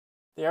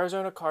The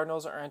Arizona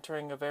Cardinals are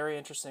entering a very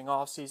interesting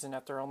offseason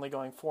after only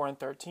going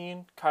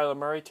 4-13, Kyler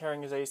Murray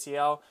tearing his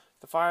ACL,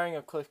 the firing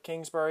of Cliff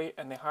Kingsbury,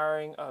 and the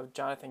hiring of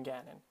Jonathan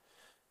Gannon.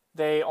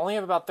 They only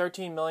have about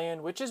 $13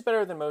 million, which is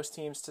better than most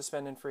teams to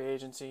spend in free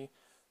agency.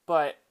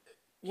 But,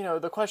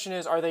 the question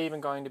is, are they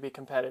even going to be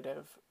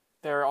competitive?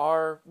 They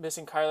are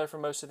missing Kyler for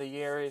most of the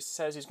year. He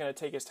says he's going to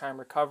take his time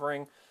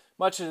recovering,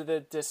 much to the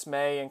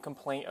dismay and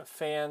complaint of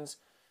fans.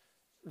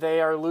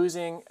 They are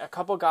losing a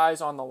couple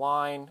guys on the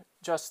line,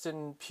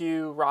 Justin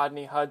Pugh,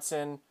 Rodney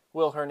Hudson,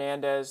 Will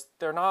Hernandez.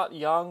 They're not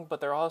young, but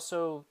they're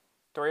also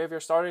three of your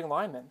starting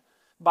linemen.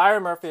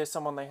 Byron Murphy is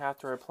someone they have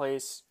to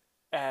replace,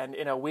 and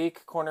in a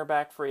weak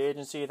cornerback free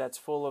agency that's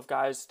full of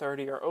guys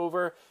 30 or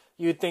over,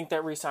 you'd think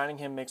that re-signing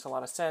him makes a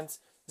lot of sense.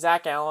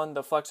 Zach Allen,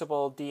 the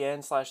flexible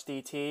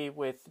DN/DT,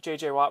 with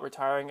J.J. Watt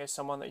retiring, is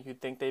someone that you'd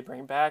think they'd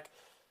bring back.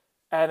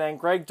 And then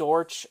Greg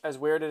Dortch, as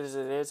weird as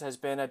it is, has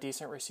been a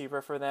decent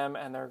receiver for them,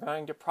 and they're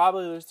going to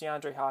probably lose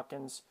DeAndre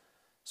Hopkins,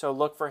 so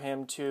look for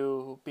him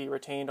to be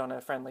retained on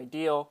a friendly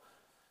deal.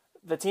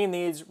 The team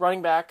needs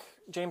running back.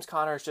 James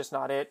Conner is just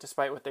not it,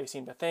 despite what they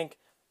seem to think.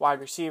 Wide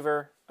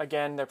receiver,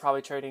 again, they're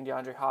probably trading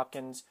DeAndre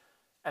Hopkins.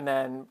 And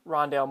then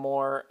Rondale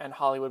Moore and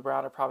Hollywood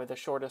Brown are probably the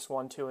shortest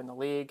 1-2 in the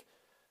league.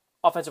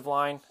 Offensive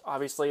line,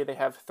 obviously, they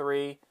have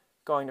three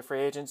going to free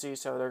agency,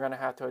 so they're going to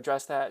have to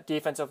address that.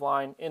 Defensive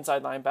line,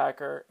 inside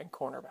linebacker, and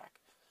cornerback.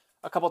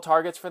 A couple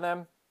targets for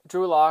them.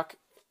 Drew Lock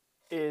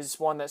is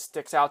one that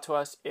sticks out to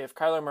us. If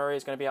Kyler Murray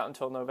is going to be out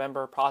until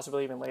November,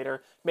 possibly even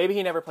later, maybe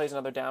he never plays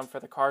another down for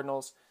the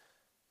Cardinals.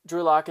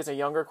 Drew Lock is a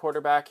younger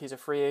quarterback. He's a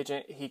free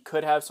agent. He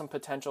could have some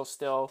potential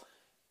still,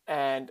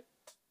 and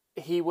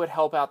he would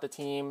help out the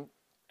team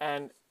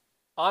and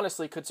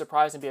honestly could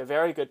surprise and be a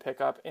very good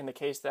pickup in the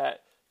case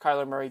that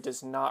Kyler Murray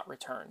does not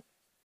return.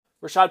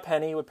 Rashad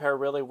Penny would pair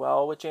really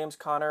well with James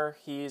Conner.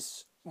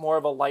 He's more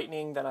of a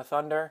lightning than a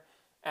thunder,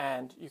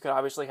 and you could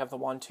obviously have the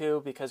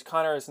 1-2 because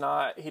Conner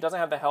he doesn't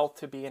have the health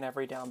to be an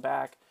every down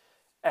back,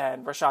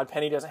 and Rashad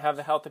Penny doesn't have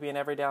the health to be an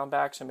every down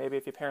back, so maybe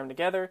if you pair them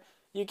together,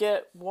 you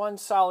get one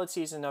solid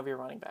season of your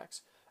running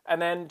backs.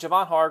 And then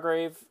Javon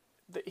Hargrave,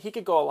 he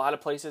could go a lot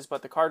of places,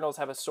 but the Cardinals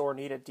have a sore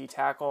need at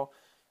D-tackle,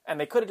 and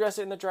they could address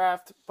it in the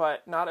draft,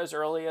 but not as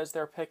early as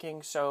they're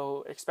picking,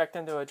 so expect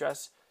them to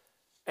address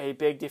a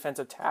big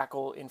defensive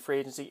tackle in free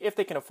agency if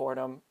they can afford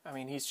him. I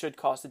mean, he should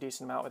cost a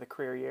decent amount with a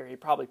career year. He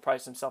probably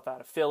priced himself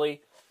out of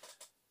Philly.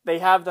 They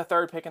have the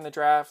third pick in the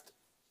draft.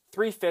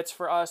 3 fits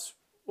for us.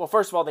 Well,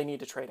 first of all, they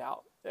need to trade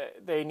out.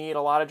 They need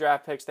a lot of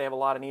draft picks. They have a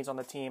lot of needs on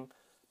the team.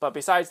 But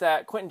besides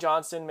that, Quentin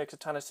Johnston makes a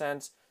ton of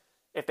sense.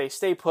 If they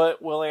stay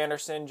put, Will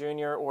Anderson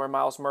Jr. or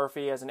Miles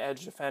Murphy as an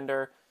edge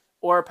defender,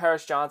 or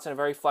Paris Johnson, a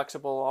very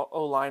flexible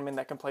O-lineman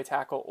that can play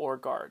tackle or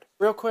guard.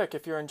 Real quick,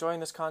 if you're enjoying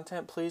this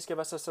content, please give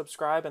us a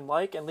subscribe and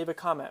like and leave a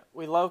comment.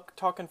 We love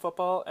talking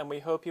football, and we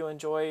hope you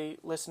enjoy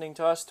listening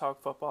to us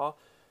talk football,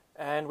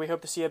 and we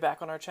hope to see you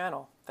back on our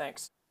channel.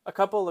 Thanks. A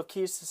couple of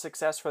keys to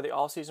success for the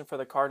offseason for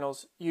the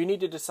Cardinals. You need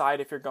to decide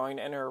if you're going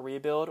to enter a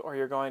rebuild or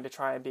you're going to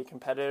try and be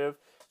competitive.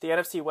 The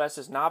NFC West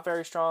is not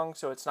very strong,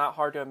 so it's not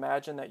hard to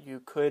imagine that you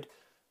could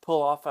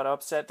pull off an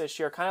upset this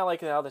year, kind of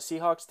like how the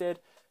Seahawks did,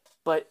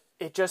 but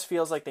it just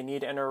feels like they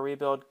need to enter a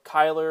rebuild.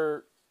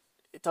 Kyler,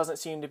 it doesn't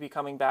seem to be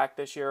coming back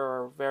this year,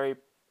 or very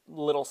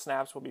little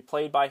snaps will be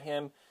played by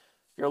him.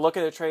 You're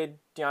looking to trade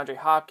DeAndre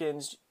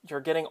Hopkins. You're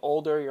getting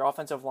older. Your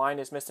offensive line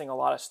is missing a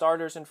lot of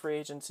starters in free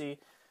agency.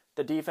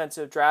 The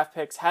defensive draft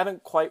picks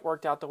haven't quite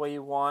worked out the way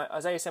you want.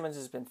 Isaiah Simmons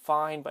has been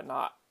fine, but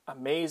not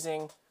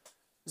amazing.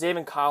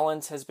 Zaven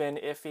Collins has been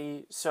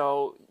iffy.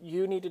 So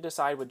you need to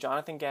decide with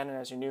Jonathan Gannon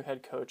as your new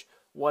head coach,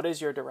 what is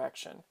your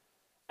direction?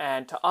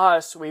 And to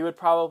us, we would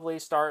probably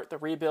start the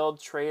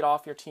rebuild, trade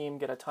off your team,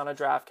 get a ton of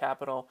draft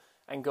capital,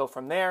 and go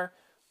from there.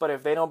 But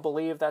if they don't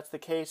believe that's the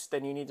case,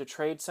 then you need to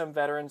trade some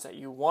veterans that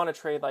you want to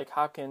trade like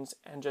Hopkins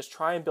and just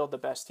try and build the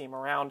best team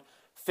around.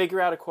 Figure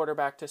out a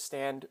quarterback to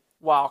stand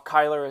while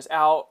Kyler is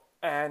out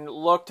and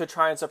look to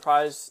try and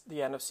surprise the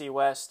NFC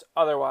West.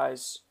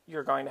 Otherwise,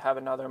 you're going to have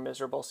another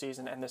miserable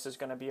season, and this is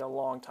going to be a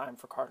long time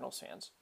for Cardinals fans.